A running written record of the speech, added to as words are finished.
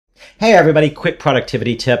Hey everybody, quick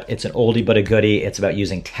productivity tip. It's an oldie but a goodie. It's about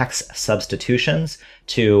using text substitutions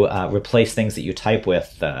to replace things that you type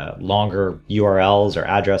with longer URLs or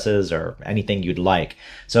addresses or anything you'd like.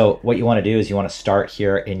 So what you want to do is you want to start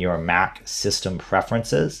here in your Mac system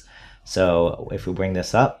preferences. So if we bring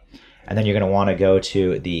this up, and then you're going to want to go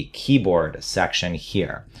to the keyboard section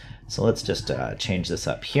here. So let's just change this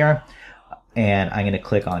up here. And I'm going to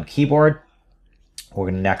click on keyboard. We're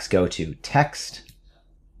going to next go to text.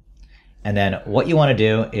 And then what you want to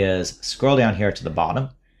do is scroll down here to the bottom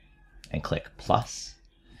and click plus.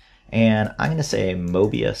 And I'm going to say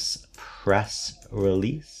Mobius press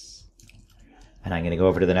release. And I'm going to go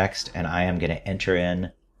over to the next and I am going to enter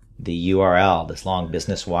in the URL, this long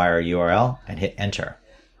business wire URL, and hit enter.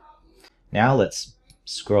 Now let's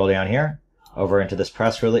scroll down here over into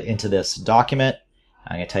this document.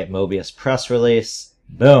 I'm going to type Mobius press release.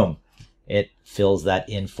 Boom. It fills that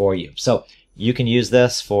in for you. So you can use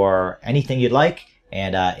this for anything you'd like,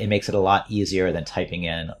 and it makes it a lot easier than typing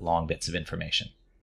in long bits of information.